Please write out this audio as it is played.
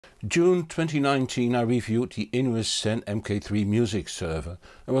June 2019 I reviewed the Innuos Zen MK3 music server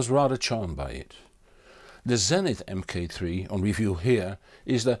and was rather charmed by it. The ZENith MK3 on review here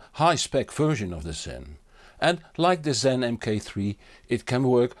is the high-spec version of the Zen, and like the Zen MK3 it can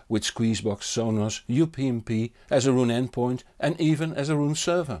work with Squeezebox, Sonos, UPnP, as a Roon Endpoint and even as a Roon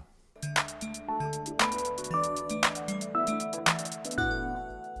server.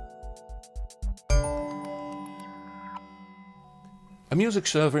 A music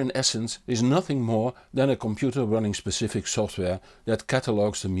server in essence is nothing more than a computer running specific software that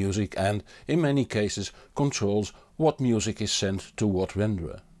catalogues the music and, in many cases, controls what music is sent to what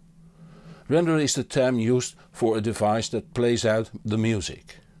renderer. Renderer is the term used for a device that plays out the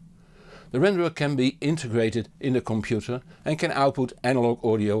music. The renderer can be integrated in the computer and can output analog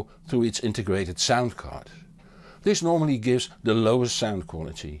audio through its integrated sound card. This normally gives the lowest sound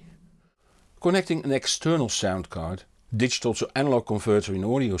quality. Connecting an external sound card, digital to analog converter in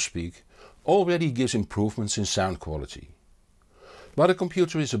audio speak, already gives improvements in sound quality. But a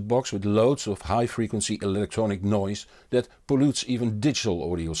computer is a box with loads of high frequency electronic noise that pollutes even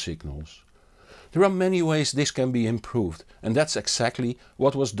digital audio signals. There are many ways this can be improved, and that's exactly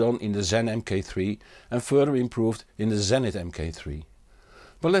what was done in the Zen MK3 and further improved in the ZENith MK3.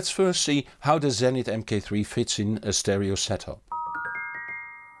 But let's first see how the ZENith MK3 fits in a stereo setup.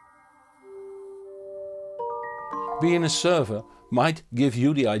 Being a server might give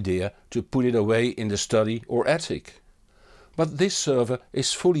you the idea to put it away in the study or attic. But this server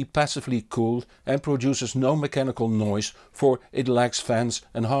is fully passively cooled and produces no mechanical noise, for it lacks fans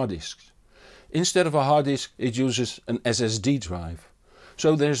and hard disks. Instead of a hard disk it uses an SSD drive,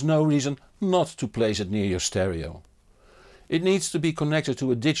 so there is no reason not to place it near your stereo. It needs to be connected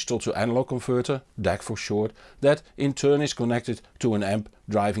to a digital to analog converter, DAC for short, that in turn is connected to an amp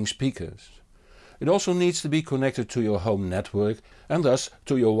driving speakers. It also needs to be connected to your home network and thus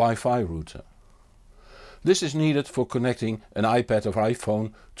to your Wi-Fi router. This is needed for connecting an iPad or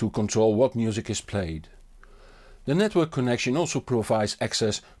iPhone to control what music is played. The network connection also provides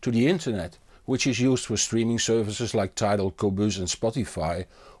access to the internet, which is used for streaming services like Tidal, Qobuz and Spotify,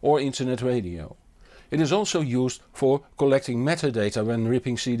 or internet radio. It is also used for collecting metadata when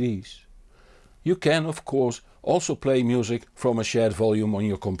ripping CDs. You can of course also play music from a shared volume on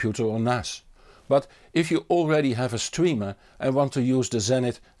your computer or NAS. But if you already have a streamer and want to use the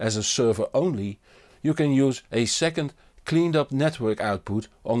ZENith as a server only, you can use a second cleaned up network output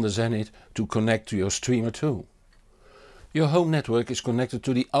on the ZENith to connect to your streamer too. Your home network is connected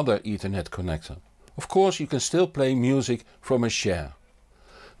to the other Ethernet connector. Of course you can still play music from a share.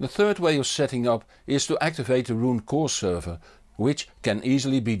 The third way of setting up is to activate the Roon core server, which can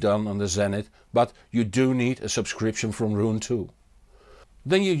easily be done on the ZENith, but you do need a subscription from Roon too.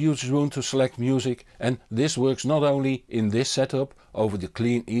 Then you use Roon to select music, and this works not only in this setup over the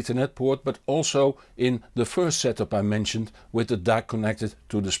clean Ethernet port, but also in the first setup I mentioned with the DAC connected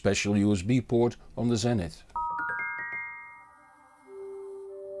to the special USB port on the ZENith.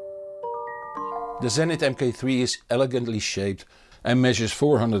 The ZENith MK3 is elegantly shaped and measures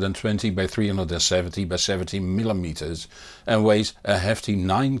 420 by 370 by 70 millimeters and weighs a hefty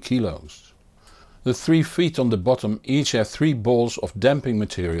 9 kilos. The 3 feet on the bottom each have 3 balls of damping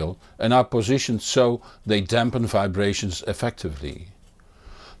material and are positioned so they dampen vibrations effectively.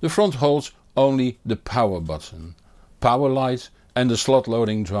 The front holds only the power button, power light and the slot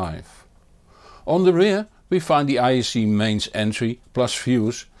loading drive. On the rear we find the IEC mains entry plus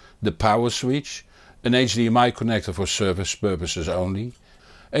fuse, the power switch, an HDMI connector for service purposes only,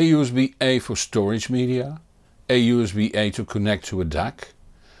 a USB-A for storage media, a USB-A to connect to a DAC,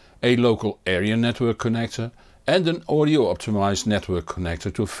 a local area network connector and an audio optimized network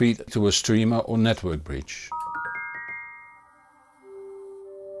connector to feed to a streamer or network bridge.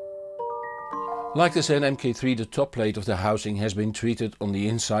 Like the Zen MK3, the top plate of the housing has been treated on the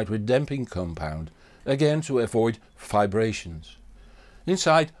inside with damping compound, again to avoid vibrations.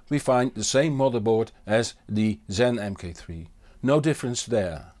 Inside we find the same motherboard as the Zen MK3, no difference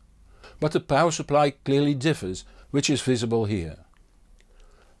there. But the power supply clearly differs, which is visible here.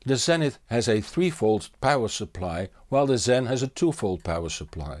 The ZENith has a 3-volt power supply, while the Zen has a 2-volt power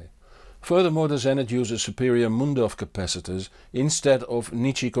supply. Furthermore, the ZENith uses superior Mundorf capacitors instead of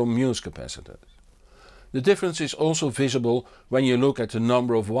Nichicom Muse capacitors. The difference is also visible when you look at the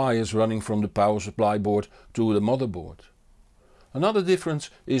number of wires running from the power supply board to the motherboard. Another difference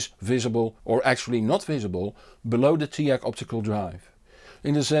is visible, or actually not visible, below the TIAC optical drive.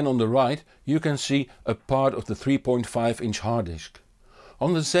 In the Zen on the right you can see a part of the 3.5-inch hard disk.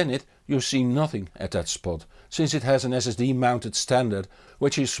 On the ZENith you see nothing at that spot, since it has an SSD mounted standard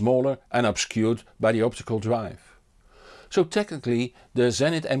which is smaller and obscured by the optical drive. So technically the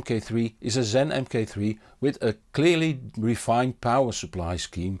ZENith MK3 is a Zen MK3 with a clearly refined power supply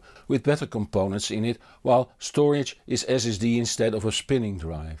scheme with better components in it, while storage is SSD instead of a spinning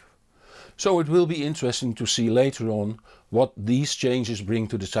drive. So it will be interesting to see later on what these changes bring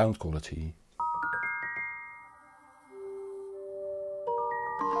to the sound quality.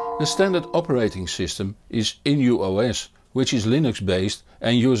 The standard operating system is Innuos, which is Linux based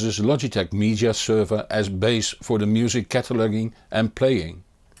and uses Logitech Media Server as base for the music cataloging and playing.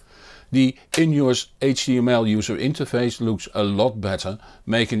 The Innuos HTML user interface looks a lot better,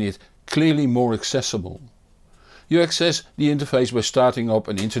 making it clearly more accessible. You access the interface by starting up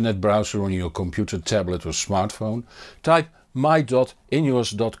an internet browser on your computer, tablet or smartphone, type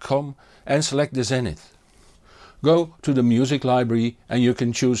my.innuos.com and select the Zenith. Go to the music library and you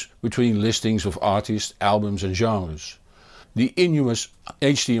can choose between listings of artists, albums and genres. The Innuos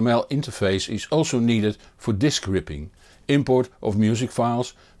HTML interface is also needed for disk ripping, import of music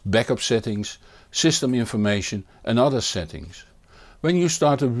files, backup settings, system information and other settings. When you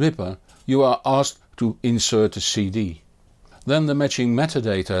start a ripper, you are asked to insert a CD. Then the matching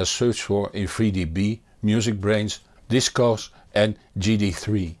metadata is searched for in FreeDB, MusicBrainz, Discogs and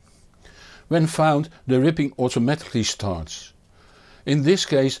GD3. When found, the ripping automatically starts. In this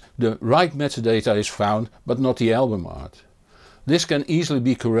case the right metadata is found but not the album art. This can easily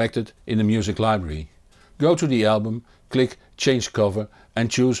be corrected in the music library. Go to the album, click Change Cover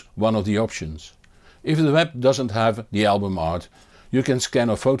and choose one of the options. If the web doesn't have the album art, you can scan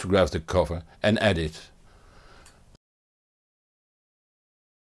or photograph the cover and add it.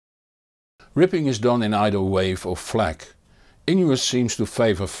 Ripping is done in either WAV or FLAC. Innuos seems to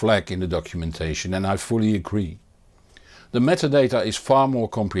favor FLAC in the documentation and I fully agree. The metadata is far more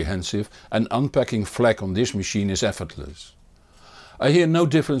comprehensive and unpacking FLAC on this machine is effortless. I hear no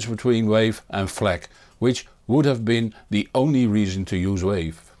difference between WAV and FLAC, which would have been the only reason to use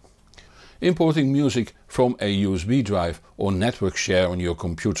WAV. Importing music from a USB drive or network share on your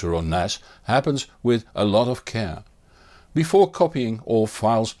computer or NAS happens with a lot of care. Before copying, all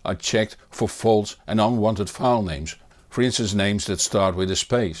files are checked for faults and unwanted file names, for instance names that start with a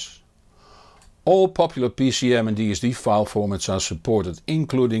space. All popular PCM and DSD file formats are supported,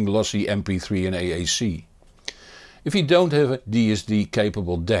 including lossy MP3 and AAC. If you don't have a DSD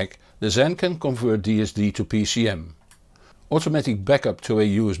capable DAC, the Zen can convert DSD to PCM. Automatic backup to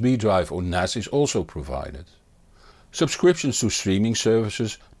a USB drive or NAS is also provided. Subscriptions to streaming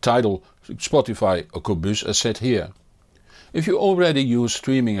services, Tidal, Spotify or Qobuz are set here. If you already use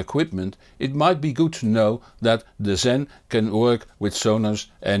streaming equipment, it might be good to know that the Zen can work with Sonos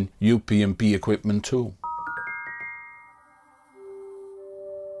and UPnP equipment too.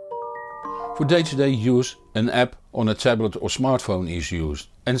 For day-to-day use, an app on a tablet or smartphone is used,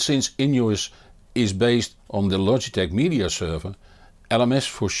 and since Innuos is based on the Logitech Media Server, LMS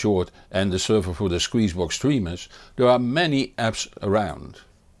for short, and the server for the Squeezebox streamers, there are many apps around.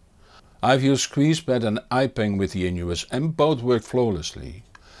 I've used Squeezepad and iPeng with the Innuos and both work flawlessly.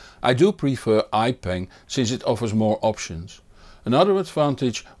 I do prefer iPeng since it offers more options. Another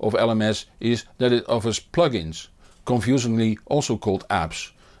advantage of LMS is that it offers plugins, confusingly also called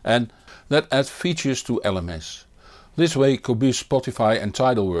apps, and that add features to LMS. This way Qobuz, Spotify and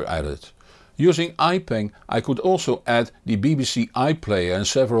Tidal were added. Using iPeng I could also add the BBC iPlayer and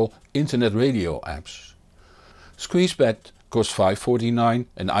several internet radio apps. Squeezepad costs $5.49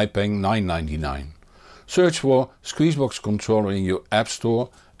 and iPeng $9.99. Search for Squeezebox controller in your app store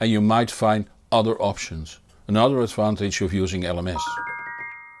and you might find other options. Another advantage of using LMS.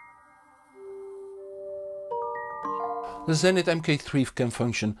 The ZENith MK3 can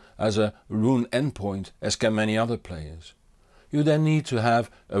function as a Roon Endpoint as can many other players. You then need to have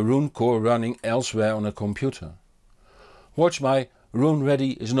a Roon core running elsewhere on a computer. Watch my Roon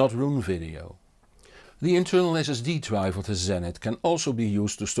Ready is not Roon video. The internal SSD drive of the ZENith can also be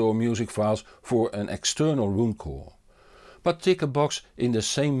used to store music files for an external Roon core. But tick a box in the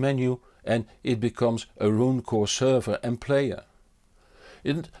same menu and it becomes a Roon core server and player.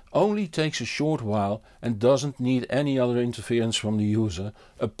 It only takes a short while and doesn't need any other interference from the user,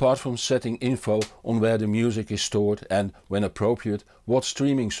 apart from setting info on where the music is stored and, when appropriate, what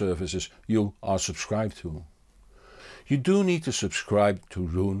streaming services you are subscribed to. You do need to subscribe to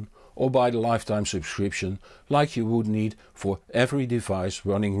Roon or buy the lifetime subscription like you would need for every device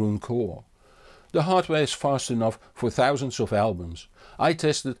running Roon core. The hardware is fast enough for thousands of albums. I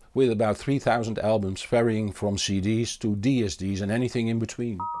tested with about 3000 albums varying from CDs to DSDs and anything in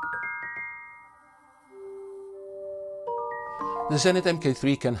between. The ZENith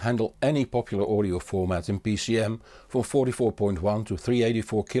MK3 can handle any popular audio format in PCM from 44.1 to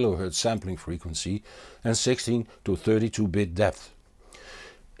 384 kHz sampling frequency and 16 to 32-bit depth.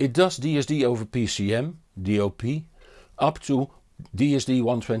 It does DSD over PCM, DOP, up to DSD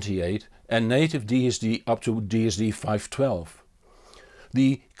 128 and native DSD up to DSD 512.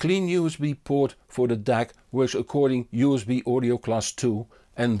 The clean USB port for the DAC works according USB audio class 2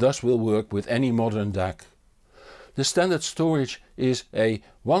 and thus will work with any modern DAC. The standard storage is a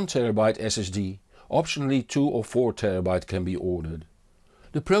 1TB SSD, optionally 2 or 4TB can be ordered.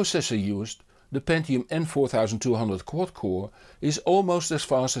 The processor used, the Pentium N4200 quad-core, is almost as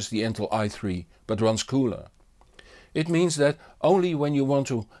fast as the Intel i3 but runs cooler. It means that only when you want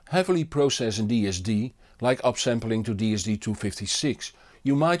to heavily process in DSD, like upsampling to DSD 256,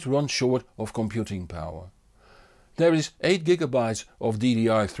 you might run short of computing power. There is 8GB of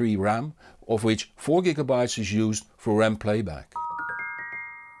DDR3 RAM, of which 4GB is used for RAM playback.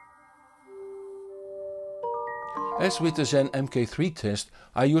 As with the Zen MK3 test,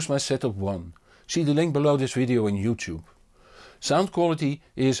 I use my setup 1. See the link below this video in YouTube. Sound quality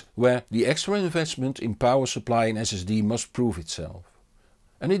is where the extra investment in power supply and SSD must prove itself.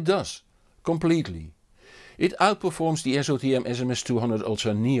 And it does, completely. It outperforms the SOTM SMS200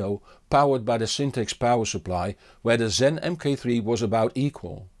 Ultra Neo powered by the Syntax power supply, where the Zen MK3 was about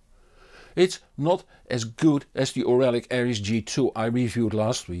equal. It's not as good as the Auralic Aries G2 I reviewed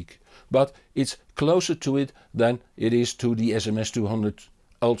last week, but it's closer to it than it is to the SMS200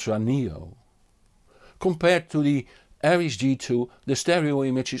 Ultra Neo. Compared to the Aries G2, the stereo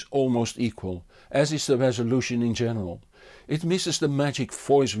image is almost equal, as is the resolution in general. It misses the magic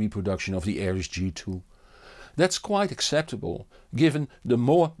voice reproduction of the Aries G2. That's quite acceptable, given the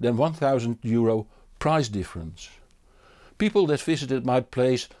more than €1,000 price difference. People that visited my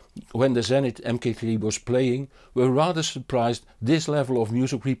place when the ZENith MK3 was playing were rather surprised this level of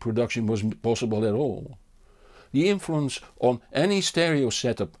music reproduction was possible at all. The influence on any stereo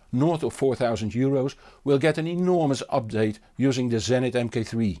setup north of €4,000 will get an enormous update using the ZENith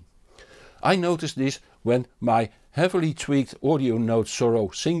MK3. I noticed this when my heavily tweaked Audio Note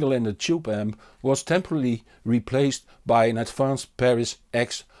Soro single-ended tube amp was temporarily replaced by an advanced Paris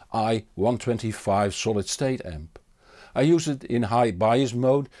XI125 solid-state amp. I used it in high bias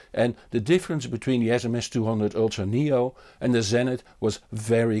mode and the difference between the SMS200 Ultra Neo and the ZENith was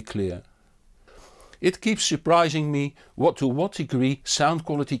very clear. It keeps surprising me to what degree sound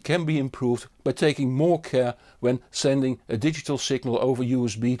quality can be improved by taking more care when sending a digital signal over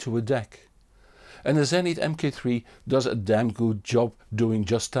USB to a DAC. And the ZENith MK3 does a damn good job doing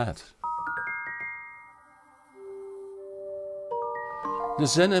just that. The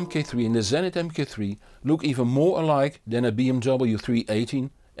Zen MK3 and the ZENith MK3 look even more alike than a BMW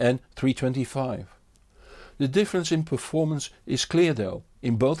 318 and 325. The difference in performance is clear though,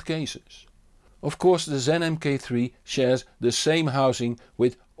 in both cases. Of course the Zen MK3 shares the same housing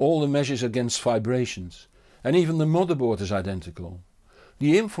with all the measures against vibrations, and even the motherboard is identical.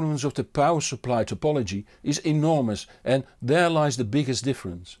 The influence of the power supply topology is enormous and there lies the biggest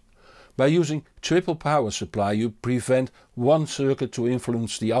difference. By using triple power supply you prevent one circuit to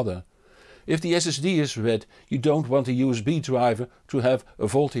influence the other. If the SSD is read, you don't want the USB driver to have a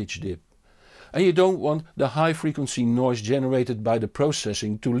voltage dip. And you don't want the high frequency noise generated by the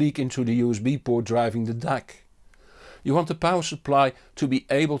processing to leak into the USB port driving the DAC. You want the power supply to be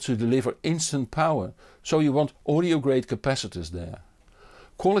able to deliver instant power, so you want audio grade capacitors there.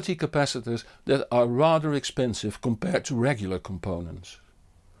 Quality capacitors that are rather expensive compared to regular components.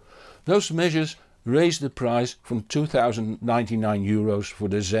 Those measures raise the price from €2,099 for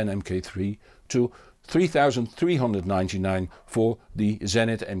the Zen MK3 to €3,399 for the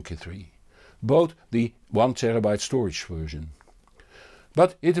ZENith MK3, both the 1TB storage version.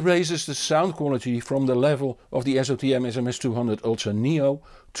 But it raises the sound quality from the level of the SOTM SMS200 Ultra Neo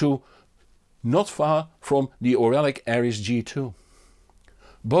to not far from the Auralic Aries G2.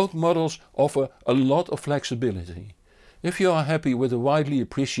 Both models offer a lot of flexibility. If you are happy with the widely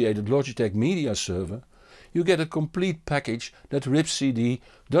appreciated Logitech Media Server, you get a complete package that rips CD,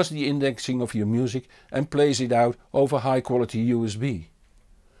 does the indexing of your music and plays it out over high quality USB.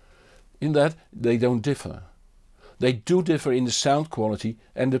 In that they don't differ. They do differ in the sound quality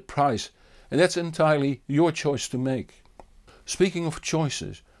and the price, and that's entirely your choice to make. Speaking of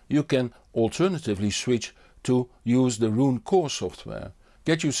choices, you can alternatively switch to use the Roon Core software.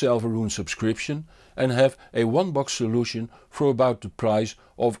 Get yourself a Roon subscription and have a one-box solution for about the price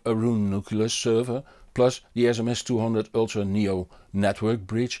of a Roon Nucleus server plus the SMS200 Ultra Neo network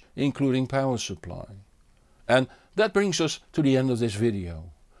bridge including power supply. And that brings us to the end of this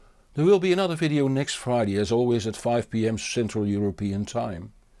video. There will be another video next Friday, as always at 5 PM Central European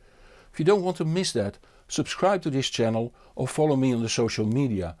Time. If you don't want to miss that, subscribe to this channel or follow me on the social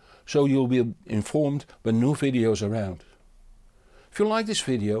media, so you'll be informed when new videos are out. If you like this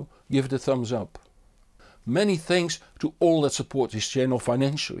video, give it a thumbs up. Many thanks to all that support this channel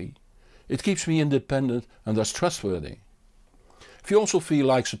financially. It keeps me independent and thus trustworthy. If you also feel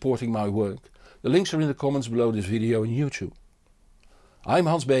like supporting my work, the links are in the comments below this video on YouTube. I'm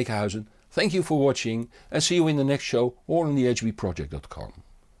Hans Beekhuizen, thank you for watching and see you in the next show or on thehbproject.com.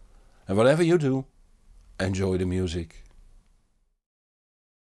 And whatever you do, enjoy the music.